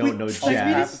standards and I don't know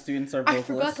jazz. Students are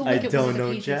vocalists. I don't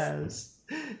know jazz.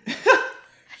 No,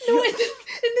 and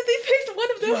then they picked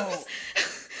one of those.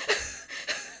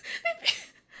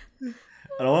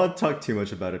 I don't want to talk too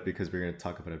much about it because we're going to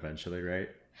talk about it eventually, right?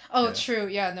 Oh, yeah. True.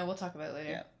 Yeah, no, we'll talk about it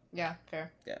later. Yeah,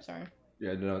 fair. Yeah. Sorry.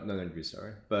 Yeah, no need to be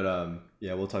sorry. But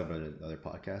yeah, we'll talk about it in other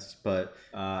podcasts. But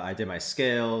I did my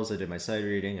scales, I did my sight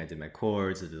reading, I did my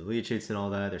chords, I did the lead sheets and all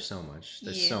that. There's so much.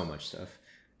 There's so much stuff.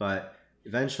 But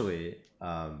eventually,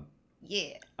 I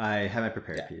had my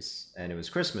prepared piece, and it was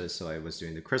Christmas, so I was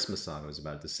doing the Christmas song. It was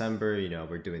about December. You know,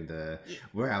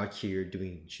 we're out here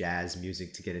doing jazz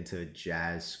music to get into a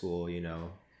jazz school. You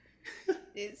know,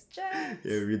 it's jazz.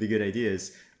 Yeah, really good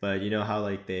ideas. But you know how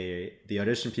like the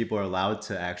audition people are allowed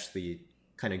to actually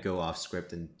kind of go off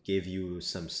script and give you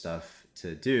some stuff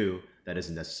to do that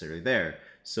isn't necessarily there.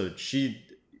 So she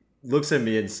looks at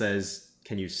me and says,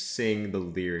 "Can you sing the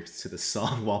lyrics to the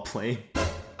song while playing?"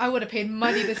 I would have paid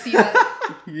money to see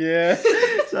that. Yeah.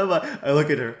 So I look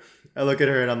at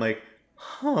her and I'm like,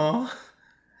 huh?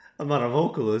 I'm not a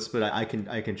vocalist, but I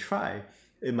can try.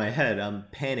 In my head, I'm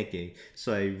panicking.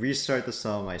 So I restart the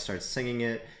song, I start singing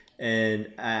it,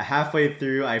 and halfway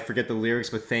through, I forget the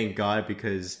lyrics, but thank God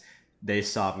because they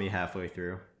stopped me halfway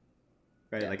through.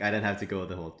 right? Yeah. Like I didn't have to go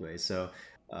the whole way. So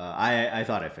I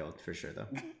thought I failed for sure though.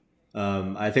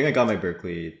 I think I got my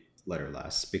Berkeley letter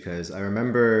last because I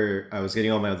remember I was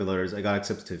getting all my other letters. I got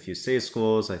accepted to a few state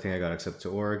schools. I think I got accepted to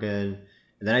Oregon,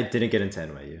 and then I didn't get into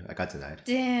NYU. I got denied.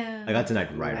 Damn. I got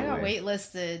denied right I got away.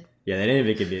 waitlisted. Yeah, they didn't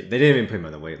even give me. They didn't even put me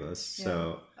on the wait list. Yeah.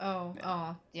 So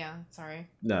Yeah. Sorry.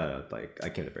 no, like I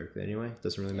came to Berkeley anyway. It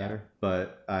doesn't really Yeah. matter.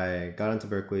 But I got into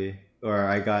Berkeley, or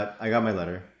I got my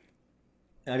letter.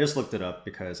 And I just looked it up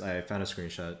because I found a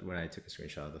screenshot when I took a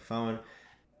screenshot of the phone.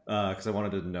 Because I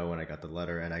wanted to know when I got the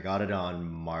letter, and I got it on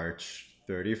March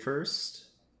 31st.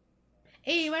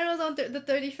 Hey, mine was on the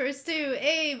 31st too.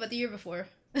 Hey, but the year before.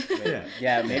 Yeah.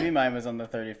 Yeah, maybe mine was on the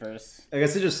 31st. I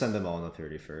guess they just send them all on the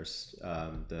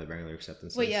 31st, the regular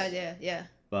acceptances. Wait, yeah.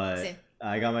 But Same.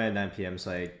 I got mine at 9 p.m.,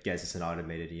 so I guess it's an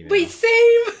automated email. Wait,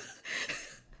 same.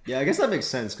 Yeah, I guess that makes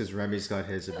sense because Remy's got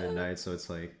his at midnight, so it's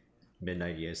like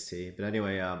midnight EST. But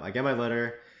anyway, I get my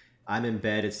letter. I'm in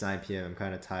bed. It's 9 p.m. I'm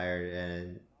kind of tired,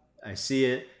 and I see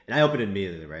it, and I open it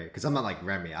immediately, right? Because I'm not like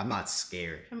Remy. I'm not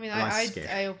scared. I mean, I'm not scared.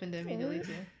 I opened it immediately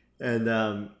too. And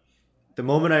the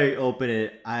moment I open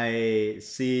it, I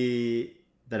see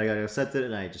that I got accepted,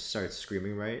 and I just start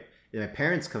screaming, right? And my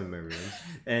parents come in my room,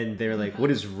 and they're like,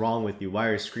 "What is wrong with you? Why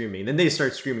are you screaming?" And then they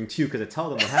start screaming too, because I tell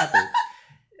them what happened,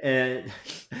 and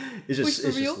it's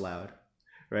just loud,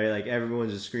 right? Like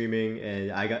everyone's just screaming,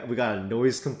 and we got a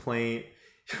noise complaint.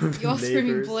 From Y'all screaming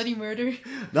neighbors. bloody murder.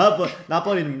 Not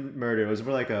bloody murder. It was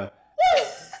more like a.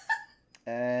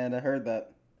 And I heard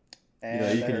that.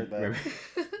 And You know, I heard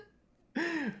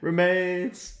that.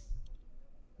 Roommates.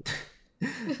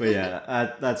 But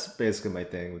yeah, that's basically my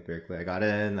thing with Berkeley. I got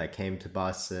in. I came to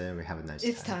Boston. We have a nice.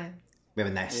 It's time. We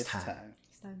have a nice It's time. time.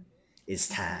 It's time. It's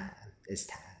time. It's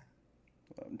time.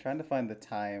 I'm trying to find the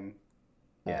time.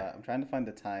 Yeah. I'm trying to find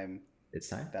the time It's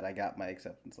time. that I got my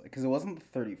acceptance letter. Because it wasn't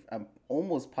the 30th. I'm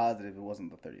almost positive it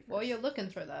wasn't the 31st. Well, you're looking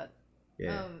for that.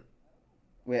 Yeah.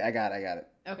 Wait, I got it.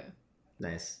 Okay.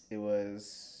 Nice. It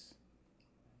was...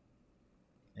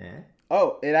 Yeah.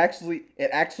 Oh, it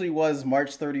actually was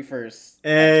March 31st.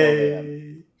 at 12 a.m.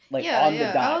 Hey. Like Yeah, on the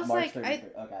yeah. dot, I was March like,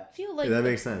 31st. Okay. I feel like Yeah, that the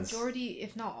makes sense. majority,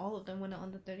 if not all of them, went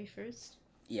on the 31st.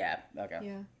 Yeah, okay.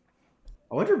 Yeah.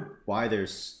 I wonder why they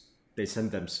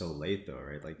send them so late though,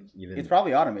 right? Like even It's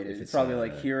probably automated. if It's it's, probably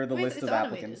like, here are the Wait, list it's of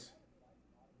automated. applicants.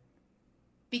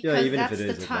 Because even if that's it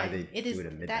the is, like, why time. they It is do it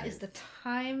at that midnight. is the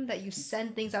time that you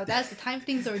send things out. That's the time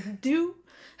things are due.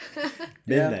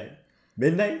 midnight.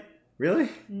 Midnight? Really?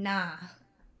 Nah.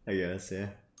 I guess, yeah.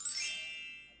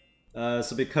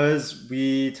 So because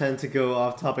we tend to go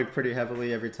off topic pretty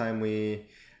heavily every time we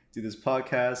do this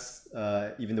podcast,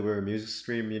 even though we're a music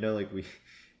stream, you know, like we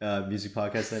music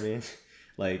podcast, I mean,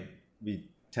 like we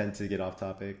tend to get off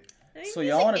topic. So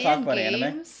y'all want to talk about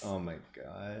anime? Oh my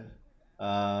god.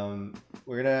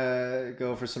 We're gonna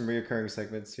go for some reoccurring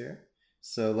segments here.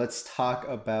 So let's talk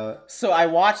about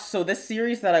So this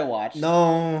series that I watched.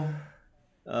 No.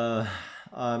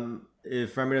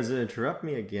 If Remy doesn't interrupt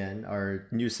me again, our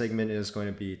new segment is going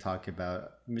to be talking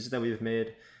about music that we've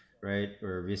made, right?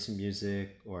 Or recent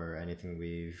music or anything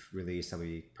we've released that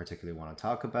we particularly want to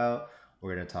talk about.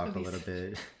 We're going to talk a little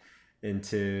bit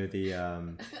into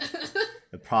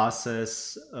the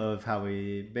process of how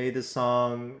we made the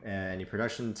song, any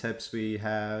production tips we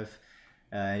have,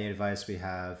 any advice we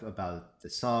have about the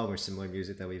song or similar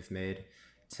music that we've made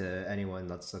to anyone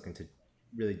that's looking to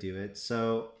really do it.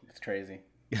 So It's crazy.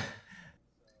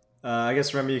 I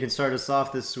guess, Remy, you can start us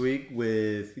off this week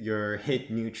with your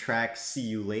hit new track, See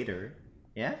You Later.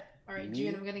 Yeah? All right,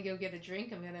 June, I'm gonna go get a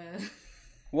drink. I'm gonna.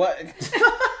 What?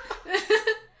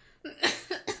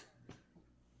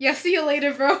 Yeah, see you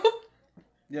later, bro.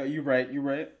 Yeah, you're right.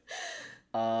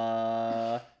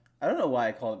 I don't know why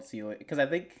I called it "See You Later" because I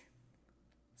think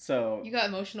so. You got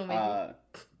emotional, maybe.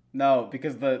 No,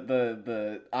 because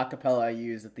the acapella I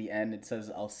used at the end, it says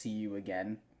 "I'll see you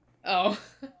again," Oh.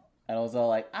 and I was all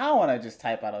like, I don't want to just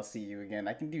type out "I'll see you again."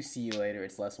 I can do "See you later."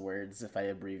 It's less words if I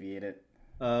abbreviate it.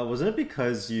 Wasn't it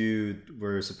because you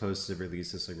were supposed to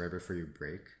release this like right before your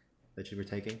break that you were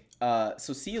taking?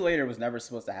 So "See You Later" was never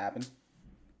supposed to happen.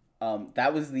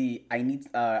 That was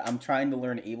I'm trying to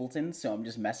learn Ableton, so I'm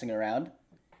just messing around.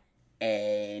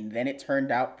 And then it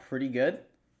turned out pretty good.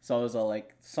 So I was all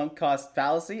like, sunk cost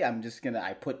fallacy.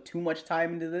 I put too much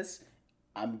time into this.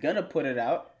 I'm gonna put it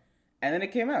out. And then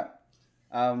it came out.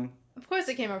 Of course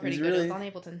it came out pretty good. It was on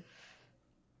Ableton.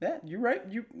 Yeah, you're right.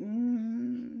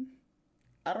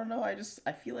 I don't know.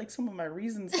 I feel like some of my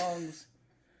Reason songs,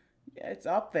 yeah, it's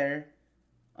up there.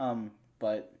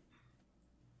 But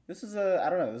this is I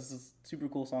don't know. This is a super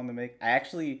cool song to make. I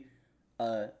actually,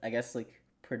 I guess like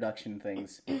production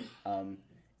things.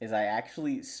 is I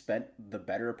actually spent the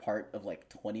better part of like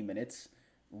 20 minutes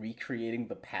recreating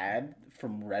the pad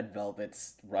from Red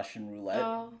Velvet's Russian Roulette.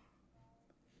 Oh.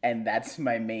 And that's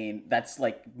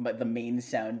the main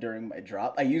sound during my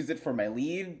drop. I used it for my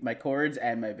lead, my chords,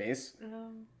 and my bass.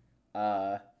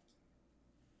 Oh.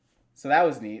 So that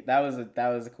was neat. That was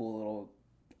a cool little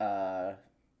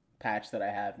patch that I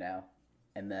have now.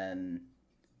 And then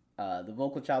the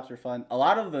vocal chops were fun. A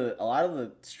lot of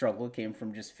the struggle came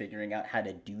from just figuring out how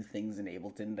to do things in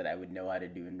Ableton that I would know how to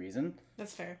do in Reason.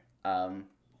 That's fair.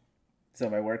 So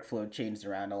my workflow changed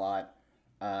around a lot.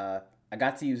 I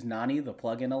got to use Nani, the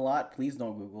plugin, a lot. Please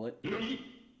don't Google it.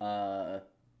 So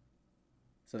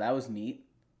that was neat.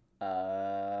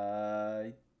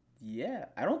 Yeah,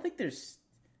 I don't think there's...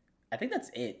 I think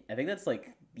that's it. I think that's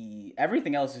like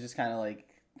everything else is just kind of like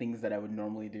things that I would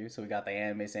normally do. So we got the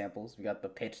anime samples, we got the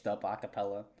pitched up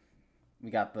acapella,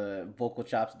 we got the vocal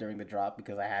chops during the drop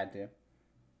because I had to.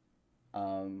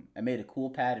 I made a cool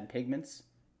pad in Pigments,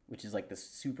 which is like this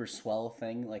super swell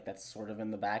thing, like that's sort of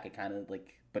in the back. It kind of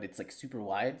like, but it's like super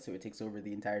wide, so it takes over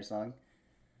the entire song.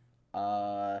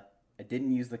 I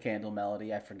didn't use the candle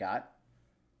melody, I forgot.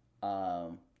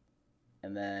 And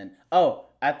then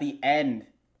at the end,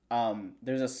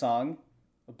 there's a song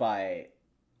by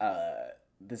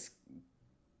this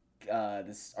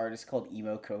artist called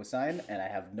Emo Cosign, and I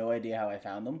have no idea how I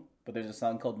found them, but there's a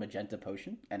song called Magenta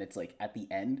Potion, and it's like at the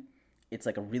end, it's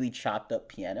like a really chopped up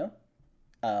piano,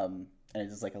 and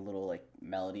it's just like a little like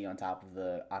melody on top of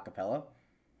the acapella.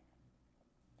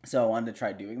 So I wanted to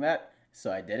try doing that,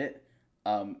 so I did it.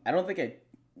 I don't think I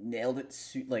nailed it.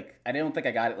 I don't think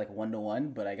I got it like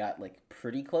 1-to-1, but I got like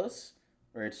pretty close.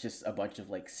 Where it's just a bunch of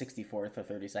like 64th or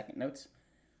 32nd notes.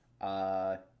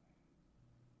 And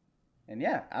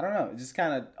yeah, I don't know. It just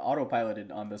kind of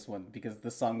autopiloted on this one because the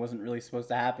song wasn't really supposed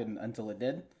to happen until it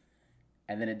did.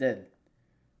 And then it did.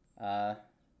 Yeah.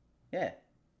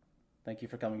 Thank you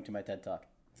for coming to my TED Talk.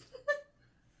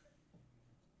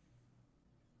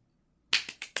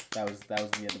 That was the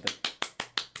end of it.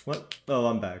 What? Oh,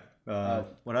 I'm back.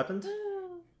 What happened?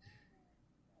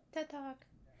 TED Talk.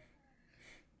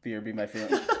 Fear be my feeling.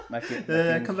 Come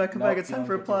back. It's time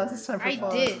for applause. It's time for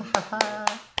applause. I did.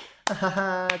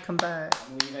 Come back.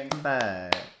 I'm leaving. Come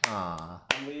back. Aw.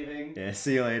 I'm leaving. Yeah,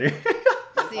 see you later.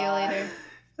 See you later.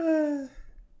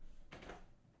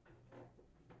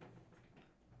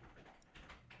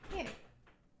 Yeah.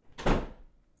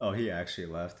 Oh, he actually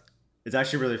left. It's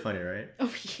actually really funny, right?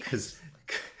 Oh, yeah.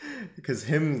 Because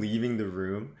him leaving the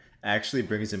room actually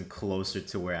brings him closer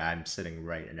to where I'm sitting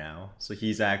right now. So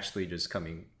he's actually just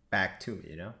coming back to me,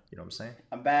 you know? You know what I'm saying?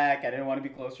 I'm back. I didn't want to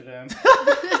be closer to him.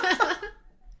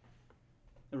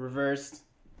 Reversed.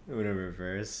 It would have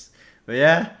reversed. But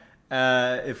yeah,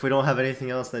 if we don't have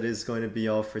anything else, that is going to be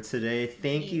all for today.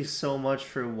 Thank you so much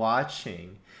for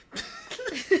watching.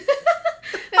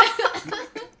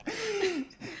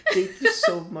 Thank you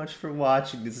so much for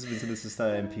watching. This has been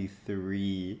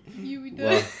synthesis.mp3.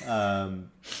 Well,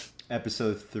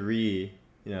 episode 3,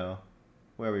 you know,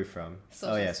 where are we from?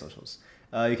 Socials. Oh yeah, socials.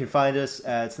 You can find us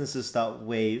at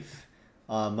synthesis.wave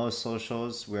on most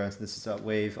socials. We're on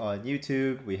synthesis.wave on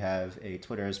YouTube. We have a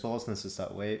Twitter as well,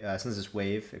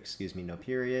 synthesiswave, excuse me, no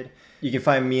period. You can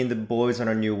find me and the boys on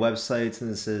our new website,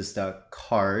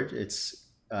 synthesis.card. It's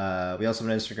we also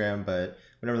have an Instagram, but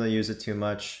we don't really use it too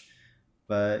much.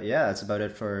 But yeah, that's about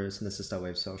it for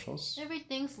synthesis.wave socials.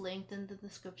 Everything's linked in the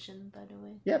description, by the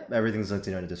way. Yep, everything's linked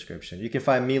in the description. You can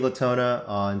find me, Latona,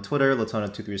 on Twitter,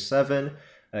 Latona237.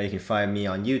 You can find me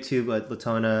on YouTube at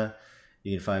Latona.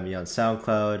 You can find me on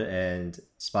SoundCloud and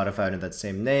Spotify under that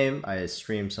same name. I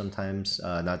stream sometimes,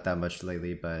 not that much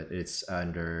lately, but it's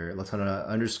under Latona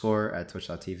 _ at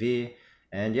twitch.tv.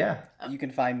 And yeah. You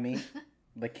can find me,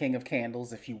 the king of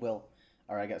candles, if you will.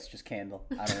 Or I guess just Candle.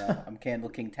 I don't know. I'm Candle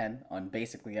King 10 on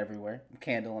basically everywhere. I'm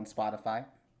Candle on Spotify,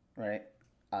 right?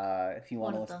 If you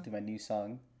want to listen to my new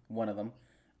song, one of them.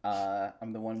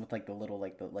 I'm the one with like the little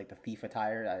like the thief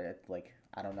attire.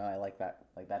 I don't know. I like that.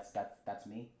 Like that's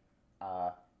me.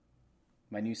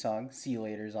 My new song, See You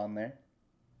Later, is on there,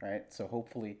 right? So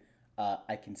hopefully,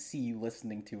 I can see you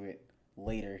listening to it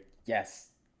later. Yes,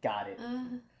 got it,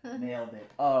 nailed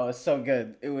it. Oh, it was so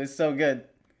good. It was so good.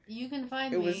 You can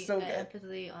find me at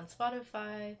Empathy on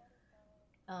Spotify.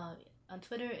 On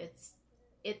Twitter,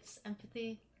 it's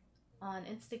Empathy. On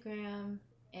Instagram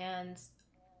and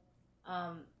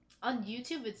on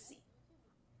YouTube,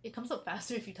 it comes up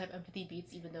faster if you type Empathy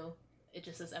Beats, even though it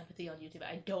just says Empathy on YouTube.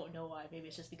 I don't know why. Maybe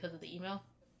it's just because of the email.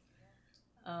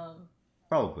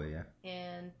 Probably, yeah.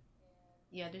 And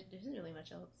yeah, there isn't really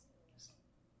much else.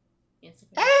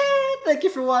 Instagram. And thank you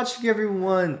for watching,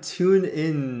 everyone. Tune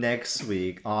in next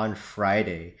week on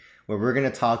Friday, where we're going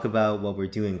to talk about what we're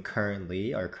doing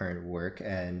currently, our current work,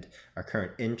 and our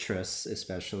current interests,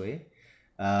 especially.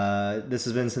 This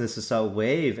has been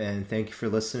synthesis.wave, and thank you for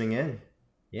listening in.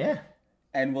 Yeah.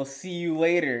 And we'll see you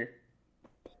later.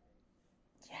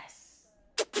 Yes.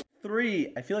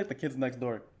 3. I feel like the kids next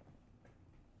door.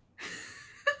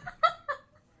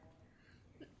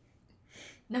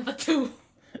 Number 2.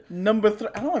 Number 3.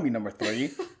 I don't want to be number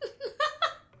 3.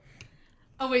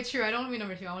 Oh wait, true. I don't want to be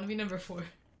number 2. I want to be number 4.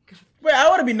 Wait, I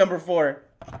want to be number 4.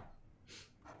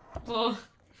 Well,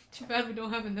 too bad we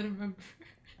don't have another member.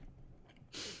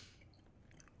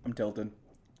 I'm tilted.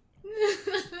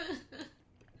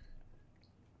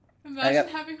 Imagine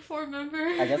having 4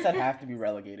 members. I guess I'd have to be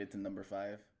relegated to number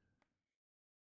 5.